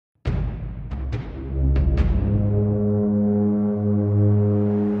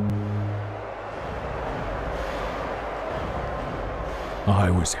I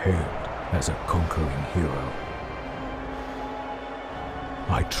was hailed as a conquering hero.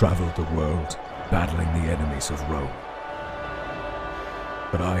 I traveled the world, battling the enemies of Rome.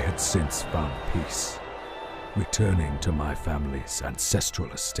 But I had since found peace, returning to my family's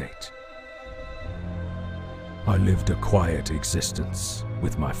ancestral estate. I lived a quiet existence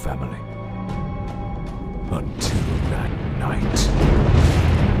with my family. Until that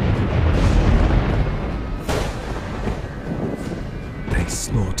night. They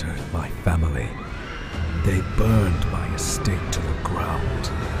slaughtered my family. They burned my estate to the ground.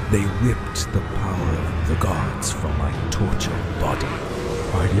 They ripped the power of the gods from my tortured body.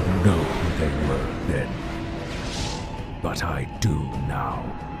 I didn't know who they were then. But I do now.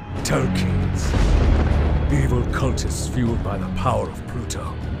 Tolkien's. Evil cultists fueled by the power of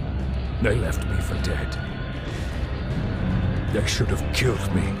Pluto. They left me for dead. They should have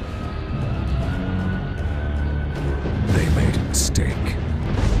killed me. They made a mistake.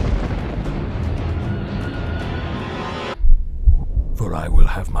 For I will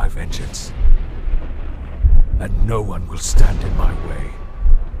have my vengeance. And no one will stand in my way.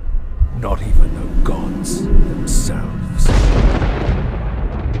 Not even the gods themselves.